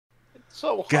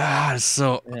So hot. God,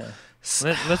 so... Yeah.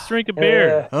 Let's drink a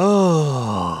beer.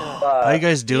 Oh, how you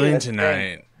guys doing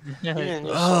tonight? Doing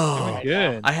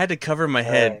good. I had to cover my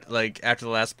head like after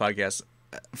the last podcast.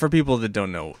 For people that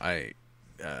don't know,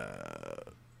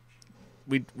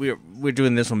 we're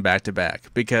doing this one back to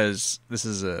back because this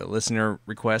is a listener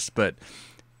request, but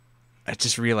I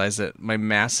just realized that my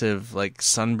massive like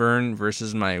sunburn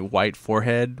versus my white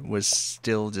forehead was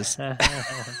still just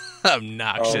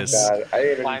obnoxious. Oh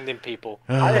God, Blinding people.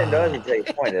 I didn't know until you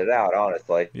pointed it out.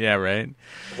 Honestly. Yeah, right.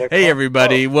 Like, Hey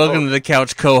everybody, welcome to the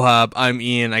Couch Co-op. I'm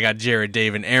Ian. I got Jared,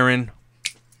 Dave, and Aaron.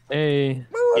 Hey.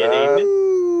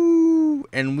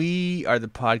 And we are the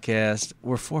podcast.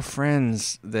 We're four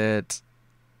friends that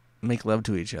make love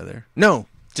to each other. No,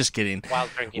 just kidding. While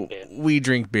drinking beer. We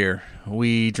drink beer.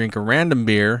 We drink a random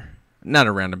beer. Not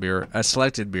a random beer, a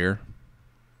selected beer.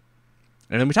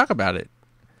 And then we talk about it.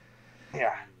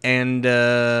 Yeah. And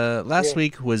last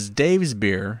week was Dave's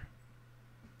beer.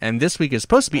 And this week is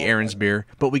supposed to be Aaron's beer,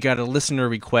 but we got a listener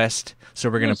request, so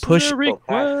we're gonna push. We're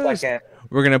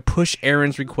gonna push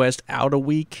Aaron's request out a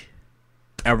week,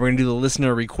 and we're gonna do the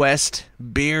listener request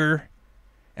beer.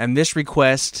 And this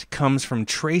request comes from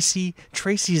Tracy.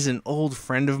 Tracy's an old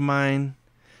friend of mine.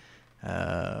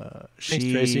 Thanks,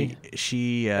 Tracy.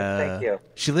 Thank you.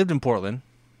 She lived in Portland.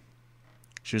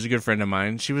 She was a good friend of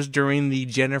mine. She was during the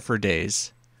Jennifer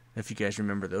days, if you guys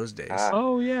remember those days.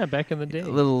 Oh yeah, back in the day. A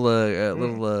little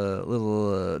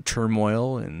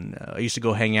turmoil, and I used to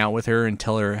go hang out with her and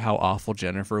tell her how awful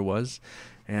Jennifer was,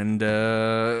 and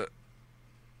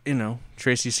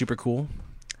Tracy's super cool.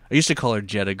 I used to call her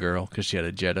Jetta Girl because she had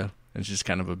a Jetta, and she's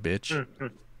kind of a bitch.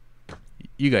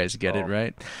 You guys get it,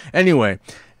 right? Anyway,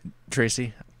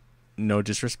 Tracy, no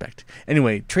disrespect.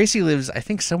 Anyway, Tracy lives, I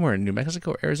think, somewhere in New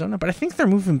Mexico, Arizona, but I think they're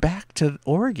moving back to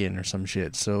Oregon or some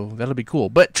shit, so that'll be cool.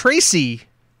 But Tracy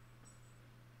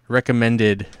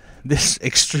recommended this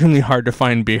extremely hard to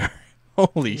find beer.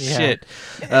 Holy shit.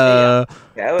 The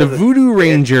Voodoo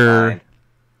Ranger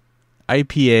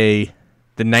IPA,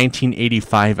 the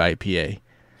 1985 IPA.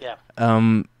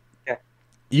 Yeah.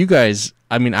 You guys,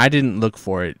 I mean, I didn't look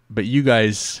for it, but you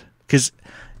guys, because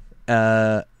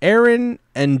Aaron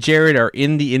and Jared are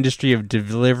in the industry of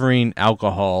delivering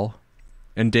alcohol,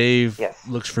 and Dave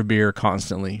looks for beer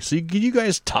constantly. So could you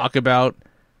guys talk about,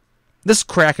 let's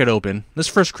crack it open. Let's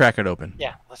first crack it open.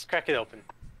 Yeah, let's crack it open.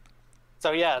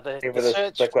 So yeah, the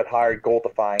search... liquid hard gold to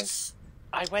find.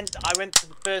 I went to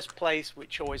the first place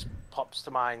which always pops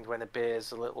to mind when a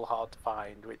beer's a little hard to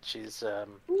find, which is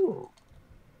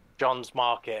John's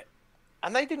Market.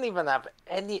 And they didn't even have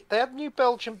any... They had New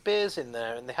Belgium beers in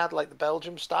there, and they had like the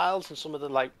Belgium styles and some of the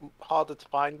like harder to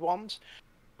find ones,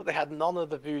 but they had none of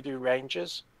the Voodoo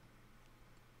Rangers.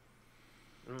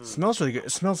 It smells really good.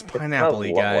 It smells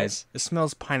pineapple-y, guys. It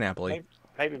smells pineapple-y.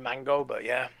 Maybe mango, but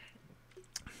yeah.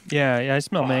 Yeah, I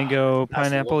smell mango,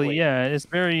 pineapple. Lovely. Yeah, it's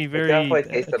very, very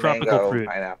tropical fruit.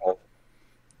 Pineapple.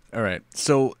 All right,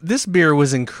 so this beer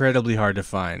was incredibly hard to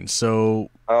find. So,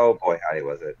 oh boy, howdy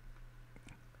was it?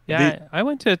 Yeah, I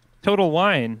went to Total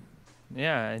Wine.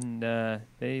 Yeah, and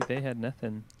they had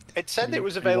nothing. It said it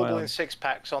was available in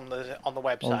 6-packs on the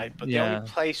website, but the only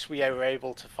place we were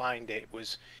able to find it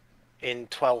was in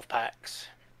 12-packs,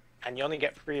 and you only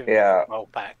get 3 of them in a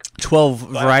 12-pack. 12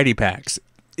 variety packs.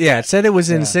 Yeah, it said it was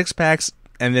in 6-packs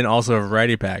and then also a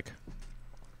variety pack.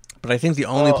 But I think the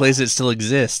only place it still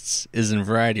exists is in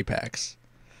variety packs.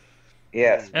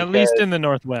 Yes. At least in the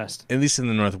Northwest. At least in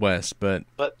the Northwest, but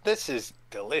this is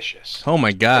delicious. Oh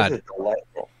my God. This is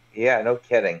delightful. Yeah, no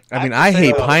kidding. I mean, I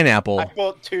hate pineapple. I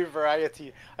bought 2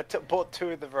 variety. Bought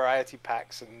 2 of the variety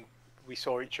packs, and we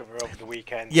saw each other over the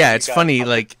weekend. Yeah, it's funny.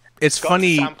 Like, it's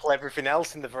funny. To sample everything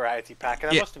else in the variety pack,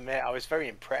 and I must admit, I was very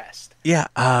impressed. Yeah,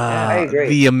 I agree.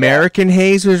 The American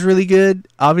Haze was really good.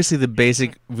 Obviously, the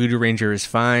basic Voodoo Ranger is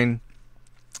fine.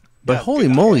 But holy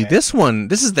moly, this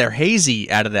is their hazy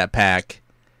out of that pack.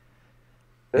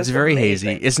 It's very hazy.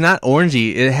 It's not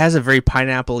orangey. It has a very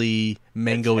pineapple-y,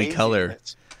 mango-y color.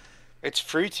 It's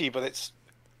fruity, but it's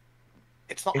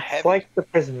not heavy. It's like the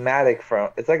prismatic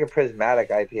It's like a prismatic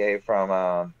IPA from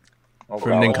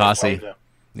Ninkasi.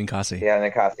 Ninkasi. Yeah,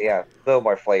 Ninkasi. Yeah, a little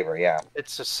more flavor. Yeah.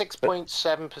 It's a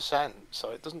 6.7%, so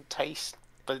it doesn't taste,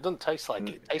 but it doesn't taste like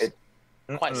it. It tastes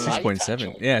quite light.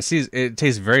 6.7. Yeah, see, it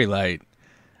tastes very light.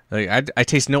 Like I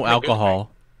taste no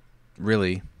alcohol,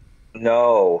 really.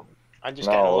 No. I'm just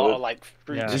getting a lot of like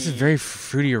fruity. This is very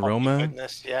fruity aroma.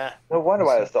 Goodness, yeah. No wonder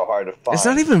why it's so hard to find. It's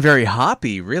not even very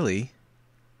hoppy, really.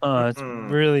 It's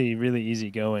really, really easy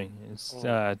going. It's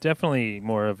definitely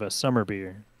more of a summer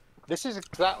beer. This is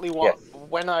exactly what,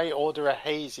 when I order a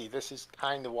hazy, this is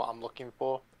kind of what I'm looking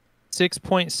for.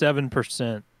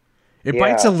 6.7%. It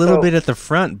bites a little bit at the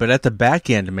front, but at the back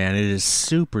end, man, it is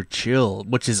super chill,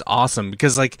 which is awesome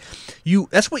because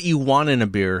that's what you want in a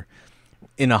beer.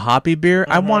 In a hoppy beer,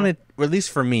 I want it, or at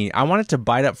least for me, I want it to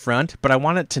bite up front, but I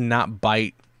want it to not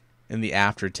bite in the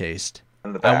aftertaste.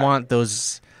 I want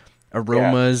those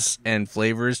aromas and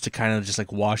flavors to kind of just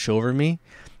like wash over me.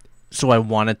 So I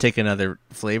want to take another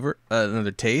flavor,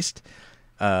 another taste.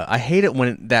 I hate it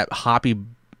when that hoppy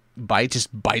bite just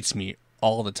bites me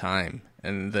all the time.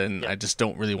 And then I just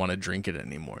don't really want to drink it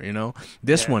anymore, you know?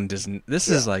 This one doesn't. This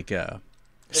is like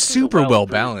super well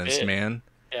balanced, man.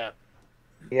 Yeah.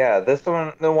 Yeah, this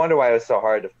one, no wonder why it was so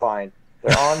hard to find.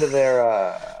 They're onto their...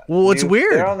 well, it's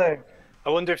weird. They're on their... I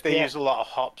wonder if they use a lot of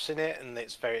hops in it and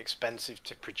it's very expensive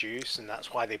to produce, and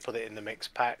that's why they put it in the mix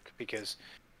pack, because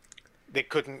they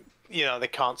couldn't, they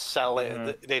can't sell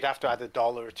it. They'd have to add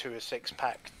 $1 or $2 a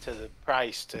 6-pack to the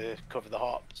price to cover the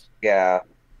hops. Yeah.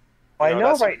 Well, I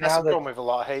know right now that's the problem with a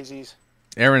lot of hazies.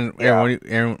 Aaron,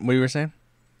 what you were saying?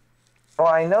 Well,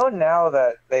 I know now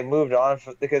that they moved on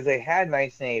because they had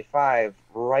 1985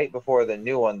 right before the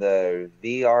new one, the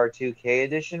VR2K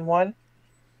edition one,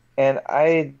 and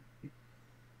I'm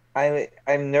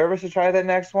nervous to try the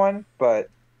next one,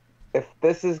 but if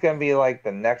this is going to be like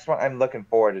the next one, I'm looking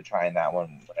forward to trying that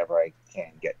one whenever I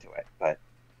can get to it. But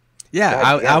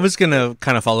I was gonna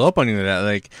kind of follow up on you with that.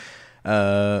 Like,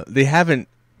 they haven't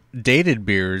dated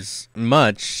beers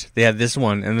much. They have this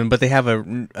one, but they have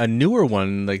a newer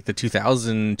one, like the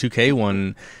 2002K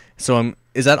one. So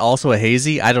is that also a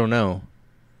hazy? I don't know.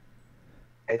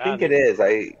 I think it is.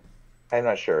 I'm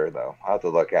not sure though. I'll have to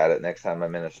look at it next time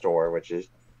I'm in a store, which is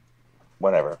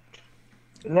whenever.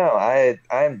 No,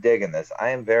 I'm digging this. I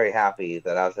am very happy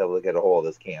that I was able to get a hold of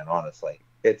this can. Honestly,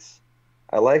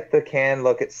 I like the can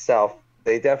look itself.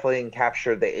 They definitely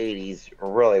captured the 80s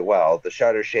really well. The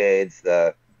shutter shades,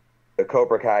 the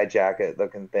Cobra Kai jacket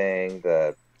looking thing,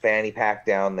 the fanny pack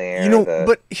down there.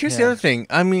 But here's the other thing.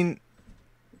 I mean,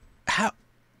 how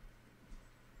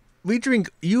we drink,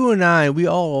 you and I, we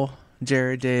all,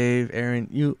 Jared, Dave,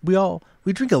 Aaron,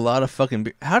 we drink a lot of fucking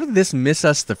beer. How did this miss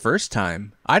us the first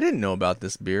time? I didn't know about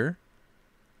this beer.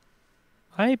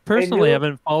 I personally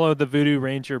haven't followed the Voodoo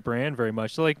Ranger brand very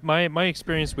much. So, like, my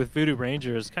experience with Voodoo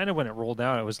Ranger is kind of when it rolled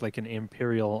out, it was like an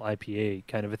Imperial IPA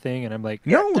kind of a thing, and I'm like,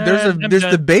 no, there's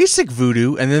the basic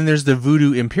Voodoo, and then there's the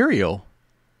Voodoo Imperial.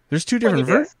 There's two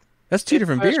different That's two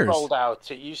different beers. Rolled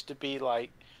out, it used to be like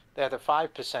they had a 5%,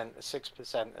 a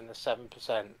 6%, and a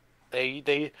 7%.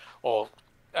 They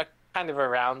kind of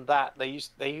around that. They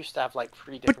used to have like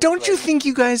 3 different. But don't you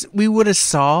flavors. think we would have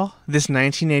saw this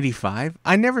 1985?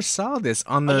 I never saw this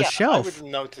on the shelf. I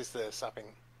would notice this. I think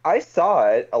I saw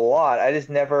it a lot. I just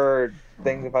never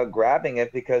think about grabbing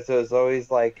it because it was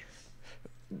always like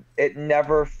it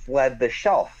never fled the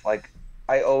shelf. Like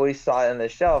I always saw it on the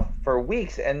shelf for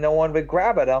weeks and no one would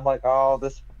grab it. I'm like, oh,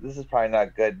 this is probably not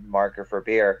a good marker for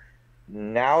beer.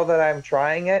 Now that I'm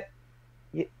trying it,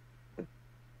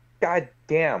 god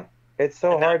damn. It's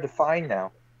so hard to find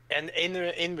now. And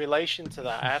in relation to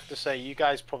that, I have to say, you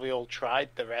guys probably all tried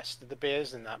the rest of the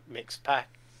beers in that mixed pack.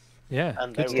 Yeah,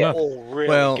 and they were all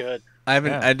really good.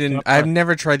 I've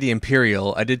never tried the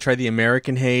Imperial. I did try the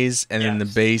American Haze and then the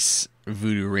base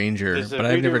Voodoo Ranger, but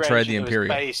I've never tried the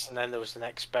Imperial. Base, and then there was an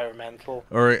experimental.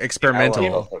 Or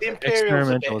experimental. The Imperial's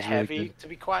a bit heavy, really, to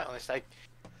be quite honest.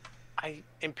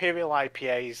 Imperial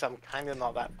IPAs, I'm kind of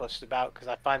not that fussed about because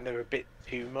I find they're a bit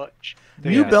too much.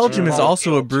 New Belgium is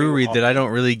also a brewery that I don't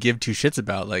really give two shits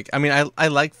about. Like, I mean, I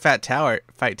like Fat Tire.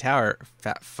 It's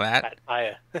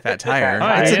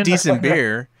a decent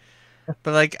beer,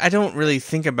 but like, I don't really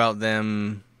think about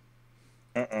them.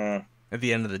 At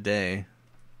the end of the day,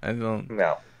 I don't.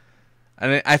 No.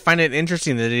 And I find it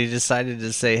interesting that he decided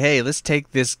to say, "Hey, let's take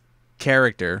this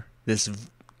character, this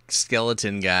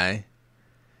skeleton guy,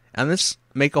 and let's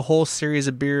make a whole series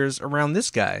of beers around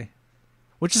this guy,"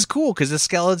 which is cool because the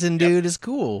skeleton dude is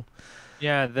cool.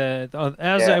 Yeah,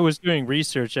 I was doing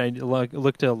research, I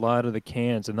looked at a lot of the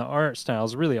cans, and the art style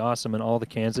is really awesome in all the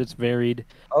cans. It's varied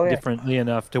differently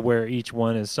enough to where each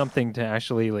one is something to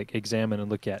actually like examine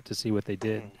and look at to see what they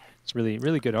did. It's really,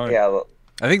 really good art. Yeah,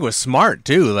 I think it was smart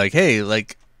too. Like, hey,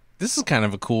 like this is kind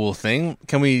of a cool thing.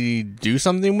 Can we do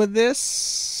something with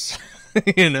this?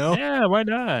 You know? Yeah, why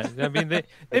not? I mean,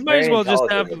 they might as well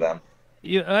just have them.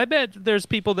 I bet there's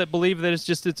people that believe that it's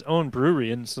just its own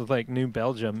brewery, and so like New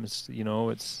Belgium, it's just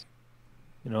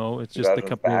the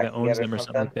company that owns them or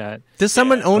something like that. Does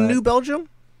someone own New Belgium?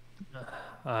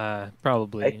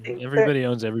 Probably. Everybody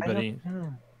owns everybody.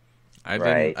 I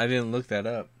didn't look that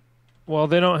up. Well,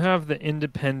 they don't have the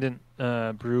independent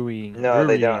brewing. No,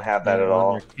 they don't have that at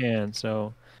all. Can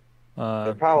so.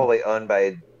 They're probably owned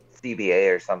by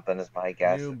CBA or something is my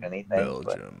guess, New if anything.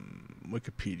 Belgium.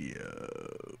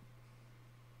 Wikipedia.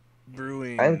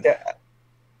 Brewing.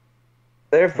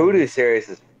 Their Voodoo series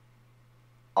is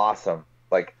awesome.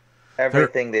 Like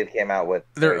everything they came out with.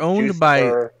 They're owned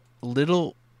by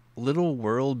Little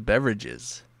World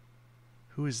Beverages.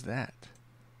 Who is that?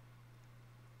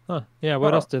 Huh. Yeah,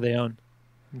 what else do they own?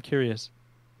 I'm curious.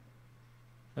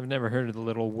 I've never heard of the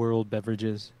Little World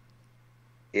Beverages.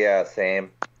 Yeah,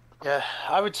 same. Yeah,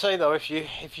 I would say though, if you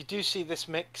do see this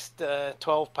mixed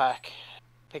 12-pack,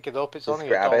 pick it up. It's only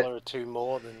 $1 or $2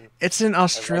 more than. It's an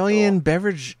Australian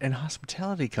beverage and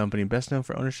hospitality company, best known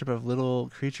for ownership of little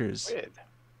creatures. Weird.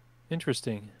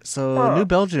 Interesting. So New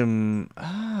Belgium.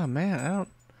 Man, I don't.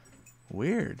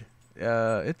 Weird.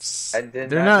 They're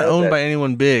not owned by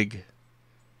anyone big.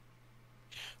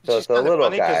 So it's a little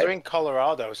funny guy. because they're in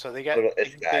Colorado, so they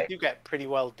do get pretty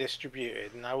well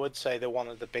distributed, and I would say they're one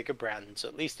of the bigger brands,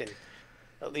 at least.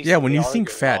 Yeah, when you think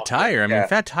Fat Tire, I mean,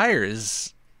 Fat Tire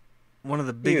is one of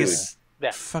the biggest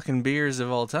fucking beers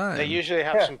of all time. They usually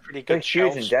have some pretty good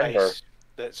shelf space.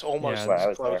 That's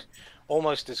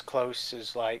almost as close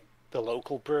as like the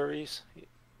local breweries.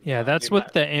 Yeah, that's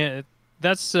what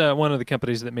that's one of the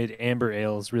companies that made amber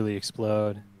ales really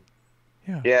explode.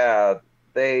 Yeah,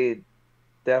 they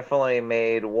definitely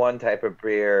made one type of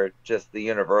beer, just the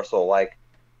universal, like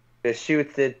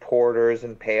Deschutes did porters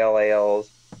and pale ales.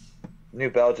 New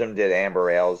Belgium did amber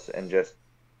ales and just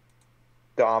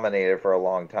dominated for a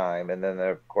long time. And then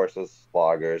there, of course, was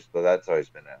lagers, but that's always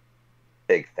been a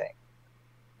big thing.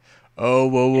 Oh,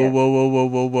 whoa.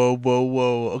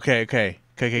 Okay.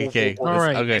 All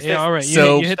right. Okay. Yeah, all right.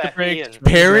 So, you hit the brakes.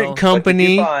 Parent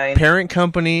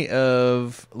company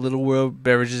of Little World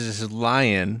Beverages is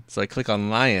Lion. So I click on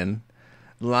Lion.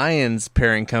 Lion's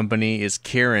parent company is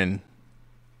Kirin.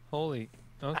 Holy.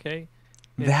 Okay.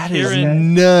 That is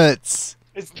nuts.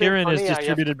 Kirin is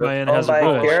distributed by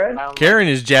Anheuser-Busch. Kirin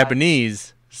is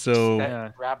Japanese. So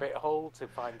rabbit hole to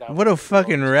find out. What a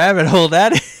fucking rabbit hole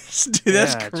that is, dude.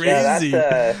 That's crazy.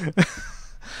 Yeah,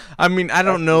 I mean, I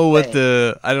don't know what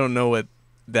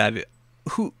that is.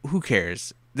 Who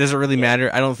cares? Does it really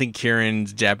matter? I don't think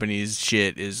Kirin's Japanese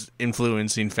shit is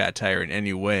influencing Fat Tire in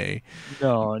any way.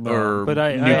 No. Or but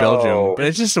New Belgium. But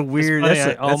it's just a weird.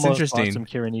 That's interesting. Some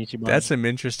Kirin Ichiban. That's some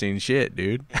interesting shit,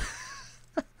 dude.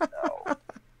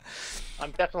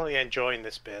 I'm definitely enjoying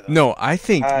this beer, though. No, I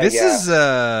think this is.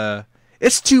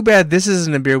 It's too bad this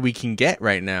isn't a beer we can get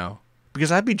right now,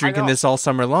 because I'd be drinking this all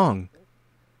summer long.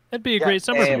 That'd be a great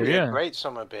summer beer. Yeah, great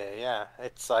summer beer. Yeah,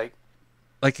 it's like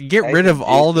get rid of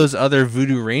all those other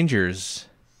Voodoo Rangers.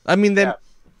 I mean, then.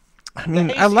 I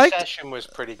mean, I liked. The session was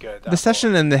pretty good. The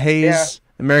session and the Haze,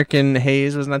 American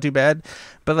Haze, was not too bad,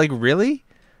 but really,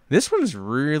 this one's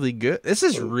really good. This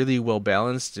is really well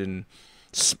balanced and.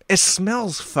 It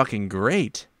smells fucking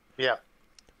great. Yeah,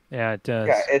 it does.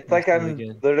 Yeah, it's like I'm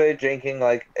literally drinking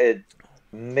like a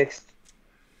mixed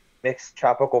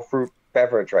tropical fruit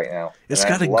beverage right now. It's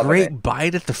got a great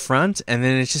bite at the front, and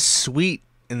then it's just sweet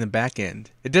in the back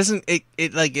end. It doesn't. It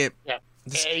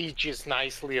ages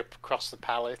nicely across the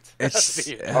palate.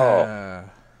 It's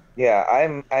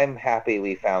I'm happy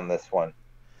we found this one.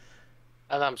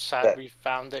 And I'm sad we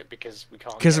found it because we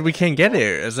can't. Because we can't get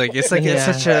it. It's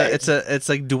it's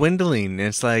like dwindling.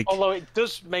 It's like. Although it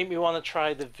does make me want to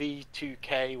try the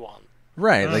V2K one.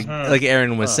 Right, like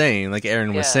Aaron was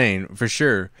saying, for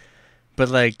sure, but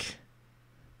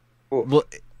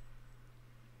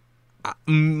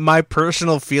my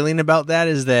personal feeling about that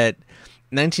is that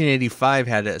 1985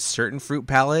 had a certain fruit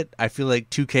palette. I feel like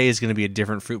 2K is going to be a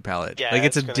different fruit palette. Yeah,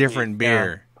 it's a different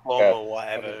beer. Or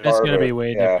whatever. It's going to be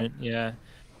way different. Yeah.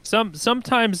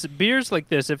 Sometimes beers like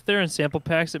this, if they're in sample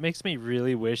packs, it makes me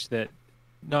really wish that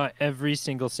not every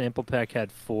single sample pack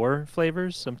had 4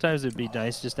 flavors. Sometimes it'd be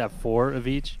nice just to have 4 of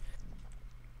each.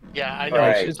 Yeah, I know.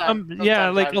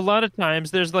 Right. A lot of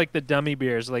times there's the dummy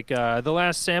beers. The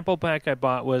last sample pack I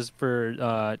bought was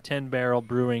for 10 Barrel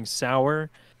Brewing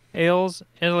sour ales,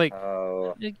 and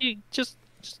you just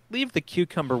leave the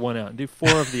cucumber one out and do 4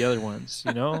 of the other ones,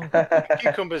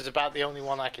 Cucumber is about the only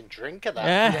one I can drink of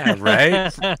that. Yeah,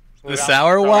 right? The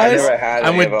sour wise?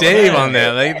 I'm with Dave on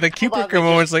that. The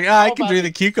cucumber one's I can drink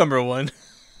the cucumber one.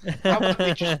 How about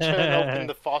they just turn open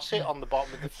the faucet on the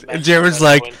bottom of the fridge? And Jared's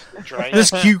like,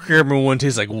 this cucumber one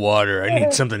tastes like water. I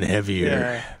need something heavier.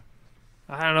 Yeah.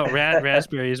 I don't know.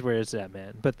 Raspberry is where it's at,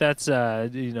 man. But that's a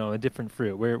different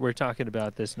fruit. We're talking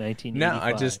about this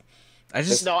 1985.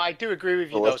 No, I do agree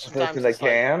with you though. Sometimes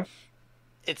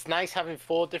it's nice having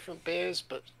 4 different beers,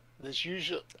 but There's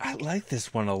usually. I like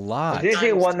this one a lot. There's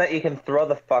usually one that you can throw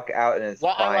the fuck out and it's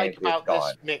what fine. I like about gone.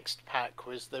 this mixed pack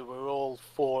was they were all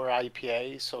 4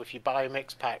 IPAs. So if you buy a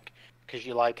mixed pack because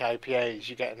you like IPAs,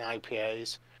 you get an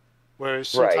IPAs. Whereas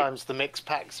sometimes the mixed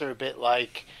packs are a bit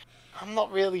like, I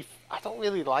don't really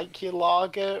like your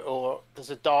lager, or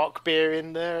there's a dark beer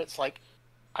in there. It's like,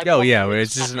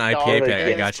 it's just an IPA pack.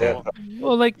 I gotcha.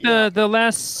 Well, like the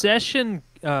last session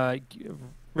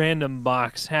random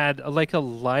box had like a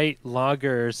light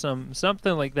lager or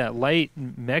something like that, light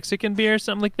Mexican beer,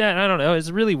 something like that. I don't know. It's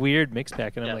a really weird mix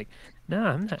pack, and I'm like, no,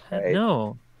 I'm not.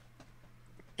 No.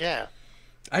 Yeah.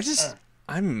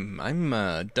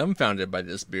 I'm dumbfounded by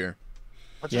this beer.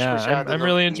 I'm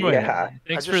really enjoying it.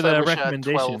 Thanks for the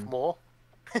recommendation. 12 more.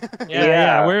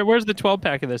 yeah. Where's the 12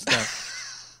 pack of this stuff?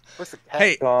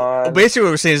 Hey, basically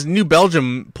what we're saying is New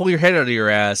Belgium, pull your head out of your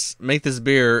ass, make this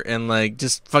beer, and like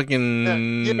just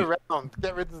fucking get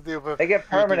rid of the other. They get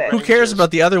permanent. Who cares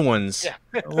about the other ones?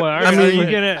 Yeah. Well, are you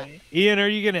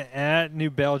gonna add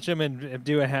New Belgium and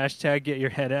do a hashtag get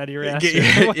your head out of your ass?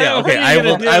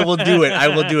 I will do it.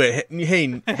 Hey,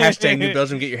 hashtag New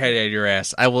Belgium, get your head out of your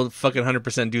ass. I will fucking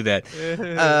 100% do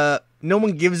that. No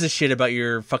one gives a shit about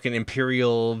your fucking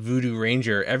Imperial Voodoo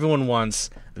Ranger. Everyone wants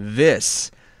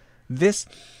this. This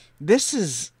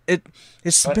is it.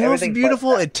 It smells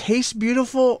beautiful. It tastes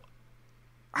beautiful.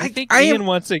 I think Ian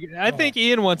wants a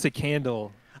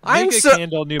candle. I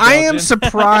am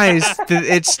surprised that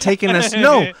it's taken us.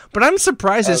 No, but I'm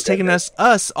surprised it's taken us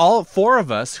all 4 of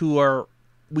us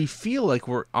we feel like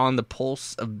we're on the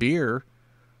pulse of beer.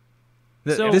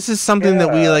 This is something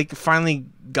that we like finally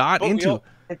got into.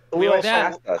 We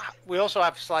also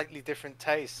have slightly different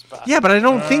tastes. But but I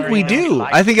don't think we do.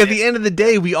 I think at the end of the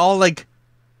day, we all like.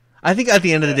 I think at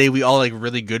the end of the day, we all like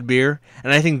really good beer,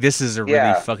 and I think this is a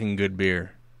really fucking good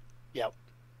beer. Yep.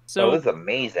 So it's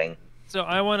amazing. So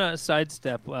I want to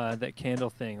sidestep that candle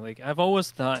thing. Like I've always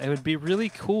thought it would be really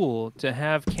cool to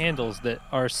have candles that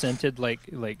are scented like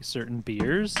certain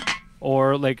beers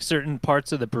or like certain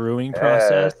parts of the brewing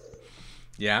process.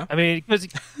 Yeah. I mean, because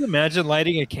can you imagine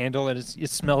lighting a candle and it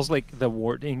smells like the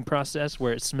worting process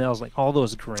where it smells like all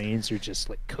those grains are just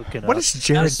like cooking up. What is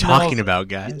Jared talking about,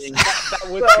 guys? That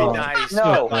would be nice.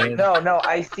 No.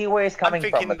 I see where he's coming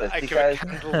from with this because a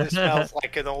candle that smells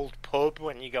like an old pub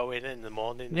when you go in the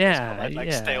morning.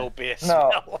 Like stale beer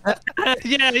smell.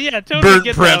 yeah, totally.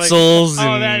 Burnt pretzels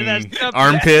and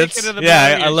armpits.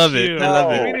 I love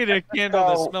it. We need a candle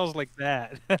that smells like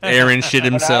that. Aaron shit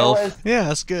himself.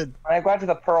 That's good. When I got to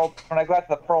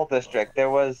the Pearl District, there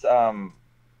was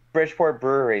Bridgeport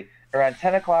Brewery. Around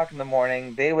 10 o'clock in the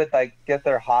morning, they would like get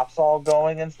their hops all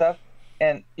going and stuff,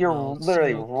 and you're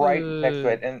literally right next to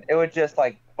it, and it would just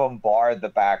like bombard the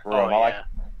back room.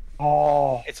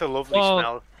 It's a lovely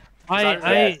smell.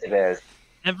 It is.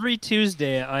 Every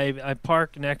Tuesday, I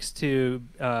park next to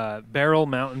Barrel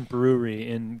Mountain Brewery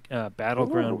in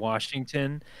Battleground,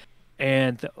 Washington.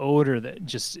 And the odor that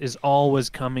just is always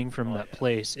coming from that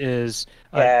place is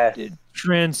a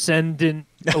transcendent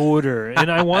odor.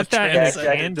 And I want that in a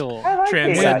candle.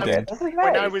 Transcendent. When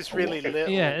I was really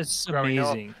little, it's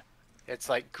amazing. It's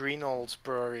like Greenall's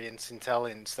Brewery in St.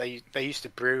 Helens. They used to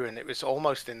brew, and it was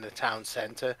almost in the town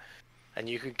centre. And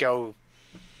you could go,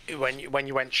 when you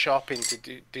went shopping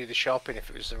to do the shopping, if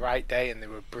it was the right day and they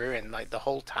were brewing, like the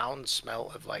whole town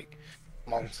smelled of like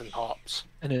malts and hops,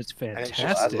 and it's fantastic.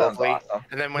 And it's lovely. Awesome.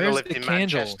 And then when I lived in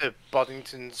Manchester,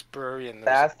 Boddington's Brewery, and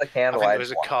that's the candle. I think there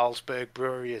was a Carlsberg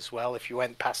Brewery as well. If you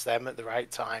went past them at the right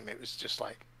time, it was just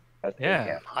like,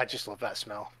 I just love that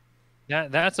smell. Yeah,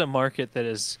 that's a market that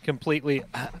is completely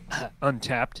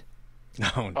untapped.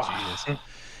 Oh Jesus!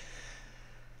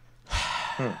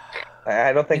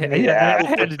 I don't think we need to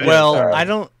add. Well, I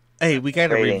don't. Hey, we got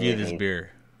to review this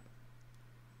bear.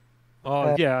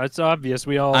 Oh yeah, it's obvious.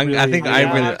 We all.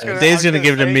 Dave's gonna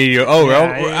give it a medium.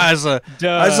 As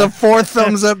a 4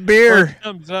 thumbs up beer. 4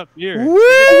 thumbs up beer.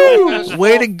 Woo!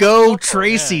 Way to go,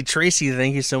 Tracy. Yeah. Tracy,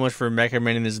 thank you so much for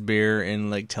recommending this beer and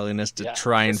like telling us to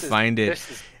try and find it. This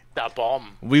is that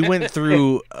bomb. We went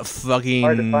through a fucking.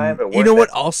 Hard to find, but you know what?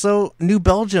 Also, New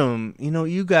Belgium. You know,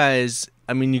 you guys.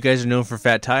 I mean, you guys are known for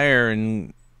Fat Tire,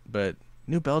 but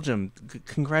New Belgium.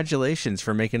 Congratulations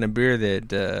for making a beer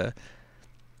that.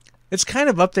 It's kind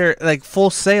of up there, like Full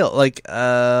Sail, like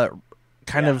kind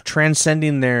of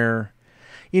transcending their,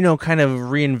 kind of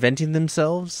reinventing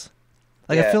themselves.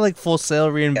 Like I feel like Full Sail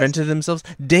reinvented themselves.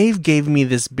 Dave gave me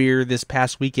this beer this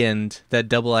past weekend, that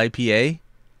double IPA.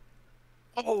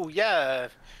 Oh yeah.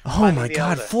 Oh my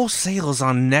God, Full Sail is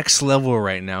on next level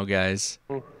right now, guys.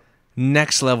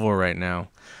 Next level right now,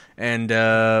 and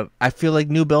I feel like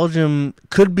New Belgium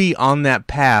could be on that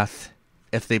path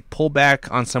if they pull back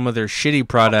on some of their shitty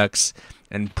products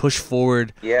and push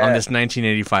forward on this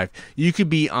 1985. You could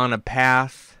be on a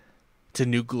path to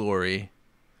new glory.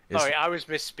 Sorry, I was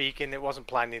misspeaking. It wasn't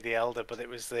Pliny the Elder, but it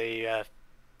was the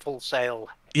Full Sail.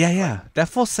 Yeah. That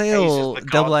Full Sail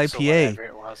double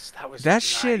IPA. That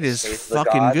shit is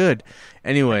fucking good.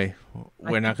 Anyway,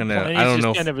 we're not gonna. I don't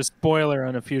know. Kind of a spoiler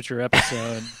on a future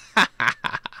episode.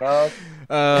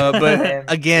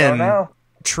 But again,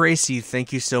 Tracy,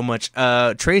 thank you so much.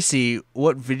 Tracy,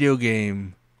 what video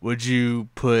game would you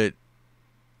put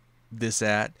this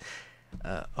at?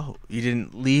 You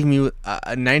didn't leave me with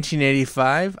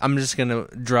 1985. I'm just gonna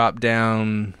drop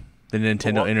down the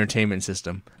Nintendo Entertainment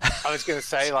System. I was gonna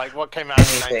say, like, what came out in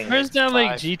 1985? Where's down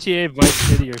like GTA Vice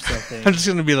City or something? I'm just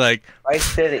gonna be like Vice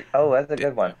City. Oh, that's a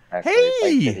good one.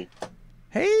 Actually.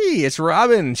 Hey, it's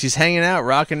Robin. She's hanging out,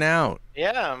 rocking out.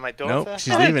 Yeah, my daughter. Nope,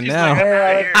 she's leaving now.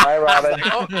 Like, bye, Robin.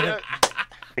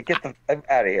 Get the I'm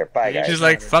out of here. Bye, guys. She's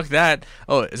like, fuck that.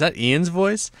 Oh, is that Ian's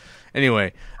voice?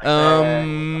 Anyway,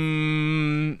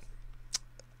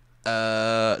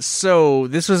 so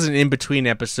this was an in-between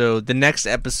episode. The next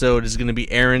episode is going to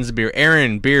be Aaron's beer.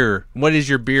 Aaron, beer. What is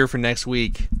your beer for next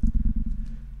week?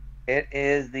 It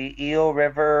is the Eel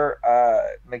River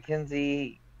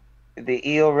Mackenzie. The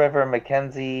Eel River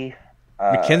Mackenzie.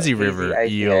 Mackenzie River IPA.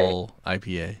 Eel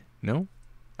IPA. No,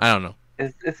 I don't know.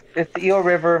 It's the Eel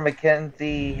River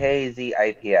Mackenzie Hazy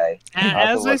IPA.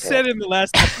 As I said in the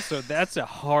last episode, that's a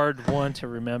hard one to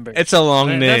remember. It's a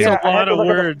long name. That's a lot of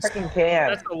words.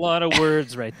 That's a lot of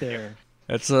words right there.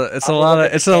 It's a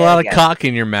lot of cock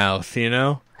in your mouth, you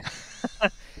know.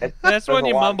 That's when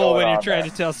you mumble when you're trying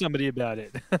to tell somebody about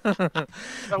it.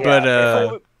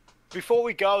 But before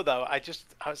we go though, I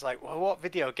was like, well, what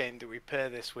video game do we pair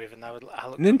this with? And I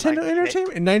looked Nintendo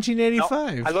Entertainment in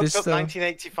 1985. No, I looked up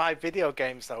 1985 video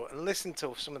games though, and listened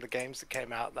to some of the games that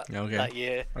came out that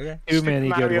year. Okay. Too many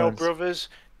Super Mario good ones. Brothers,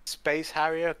 Space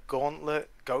Harrier, Gauntlet,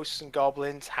 Ghosts and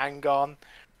Goblins, Hang On,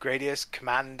 Gradius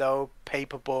Commando,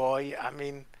 Paperboy. I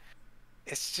mean,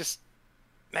 it's just,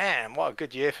 man, what a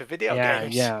good year for video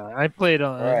games. Yeah, I played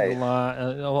a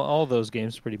lot, all those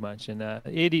games pretty much. And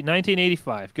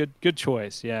 1985, good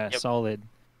choice. Yeah, yep.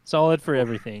 solid for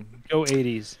everything. Go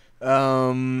 80s.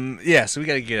 So we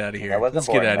got to get out of here. Let's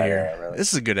get out of here. Really.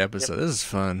 This is a good episode. Yep. This is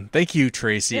fun. Thank you,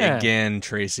 Tracy. Yeah. Again,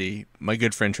 Tracy, my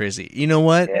good friend Tracy. You know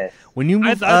what? Yes. When you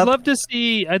move I'd love to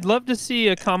see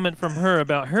a comment from her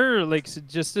about her, like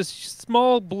just a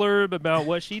small blurb about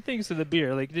what she thinks of the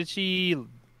beer. Like, did she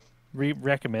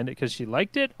recommend it because she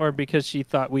liked it or because she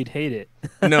thought we'd hate it?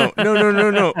 No.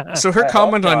 So her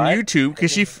comment on YouTube,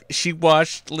 because she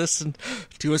listened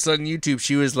to us on YouTube,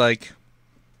 she was like,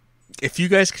 if you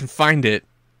guys can find it,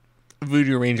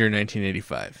 Voodoo Ranger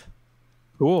 1985.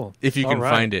 Cool. If you can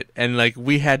find it. And like,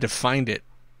 we had to find it.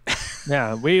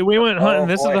 Yeah, we went hunting.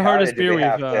 This is the hardest beer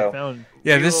we've found.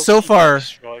 Yeah, this so far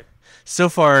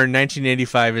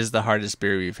 1985 is the hardest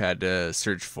beer we've had to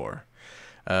search for.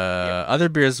 Other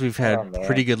beers we've had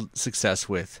pretty good success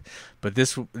with, but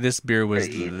this beer was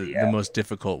the most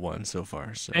difficult one so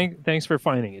far. So thanks for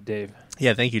finding it, Dave.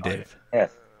 Yeah, thank you, Dave.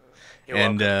 Yes.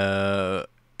 And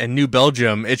New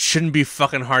Belgium, it shouldn't be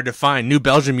fucking hard to find. New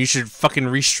Belgium, you should fucking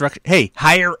restructure. Hey,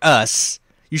 hire us.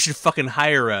 You should fucking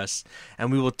hire us, and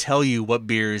we will tell you what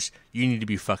beers you need to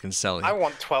be fucking selling. I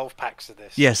want 12 packs of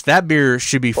this. Yes, that beer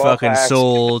should be fucking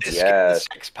sold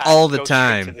all the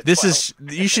time.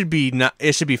 You should be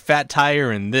it should be Fat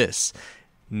Tire and this,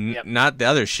 not the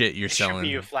other shit you're selling. Should be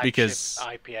your flagship because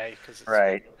IPA because it's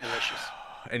delicious.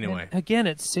 Anyway, again,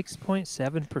 it's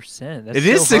 6.7%. It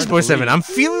is 6.7. I'm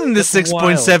feeling the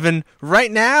 6.7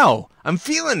 right now. I'm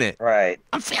feeling it. Right.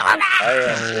 I'm feeling it. I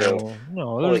am too.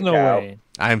 No, there's no way.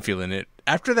 I'm feeling it.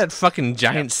 After that fucking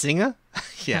giant singer,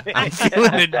 yeah, I'm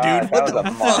feeling it, dude. What the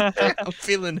fuck? I'm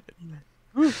feeling it.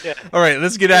 Yeah. All right,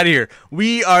 let's get out of here.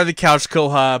 We are the Couch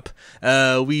Co-op.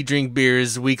 We drink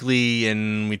beers weekly,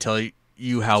 and we tell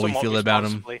you how we feel about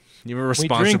them. You were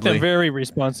responsibly. We drink them very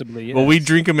responsibly. Yes. Well, we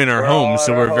drink them in our home,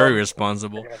 so we're very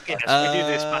responsible. Yes, we do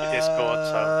this by Discord.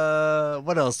 So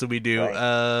what else do we do?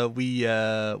 We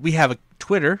have a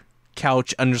Twitter,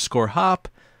 Couch_Hop.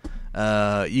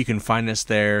 You can find us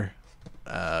there.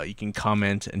 You can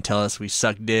comment and tell us we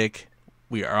suck dick.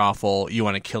 We are awful. You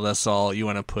want to kill us all. You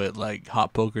want to put like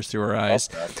hot pokers through our eyes.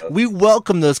 We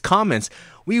welcome those comments.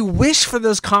 We wish for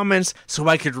those comments so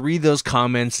I could read those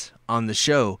comments on the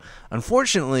show.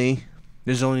 Unfortunately,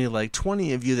 there's only like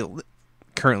 20 of you that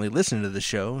currently listen to the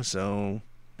show. So,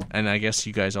 and I guess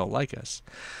you guys all like us.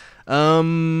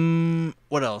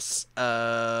 What else?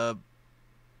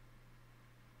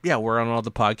 Yeah, we're on all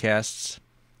the podcasts.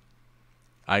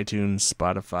 iTunes,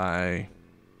 Spotify.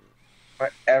 We're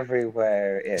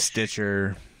everywhere.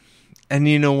 Stitcher. And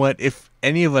you know what? If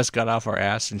any of us got off our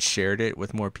ass and shared it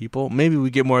with more people, maybe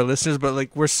we get more listeners. But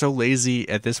like, we're so lazy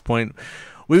at this point.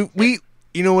 We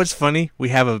you know what's funny? We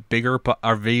have a bigger.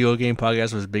 Our video game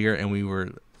podcast was bigger, and we were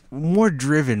more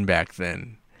driven back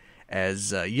then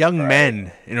as young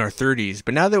men in our 30s.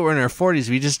 But now that we're in our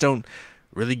 40s, we just don't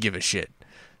really give a shit.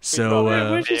 So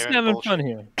we're just having fun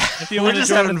here. If you we're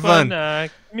just having fun.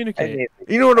 Communicate.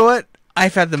 You know what?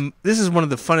 I've had This is one of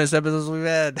the funnest episodes we've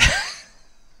had.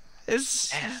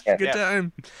 It's a good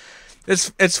time.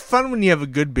 It's fun when you have a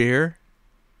good beer,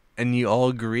 and you all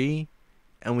agree,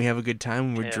 and we have a good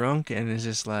time when we're drunk, and it's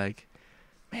just like,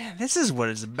 man, this is what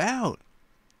it's about.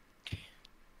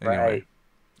 Anyway,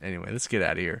 let's get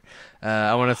out of here.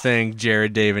 I want to thank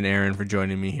Jared, Dave, and Aaron for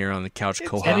joining me here on the Couch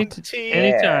Co-op.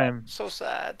 Anytime. So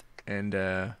sad. And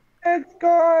it's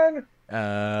gone.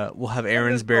 We'll have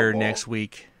Aaron's beer next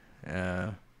week.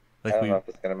 I don't know if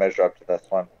it's going to measure up to this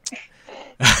one.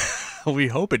 We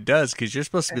hope it does, because you're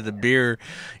supposed to be the beer.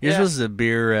 You're supposed to be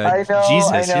beer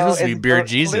Jesus. You're supposed to be beer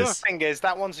Jesus. The other thing is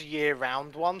that one's a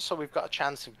year-round one, so we've got a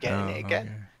chance of getting it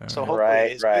again. Okay. So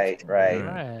hopefully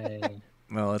Right.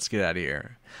 Well, let's get out of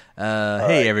here.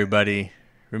 Hey, everybody!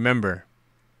 Remember,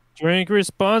 drink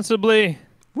responsibly.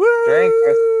 Woo! Drink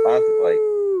responsibly.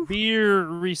 Beer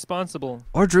responsible.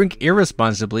 Or drink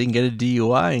irresponsibly and get a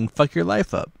DUI and fuck your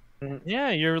life up. Yeah,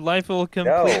 your life will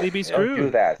completely be screwed. Don't do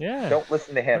that. Yeah. Don't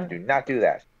listen to him. Do not do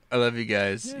that. I love you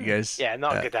guys. Yeah. You guys. Yeah,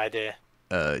 not a good idea.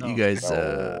 You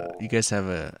guys have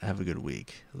a good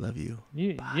week. Love you.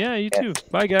 Yeah, you too.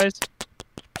 Bye, guys.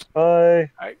 Bye. All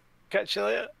right, catch you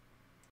later.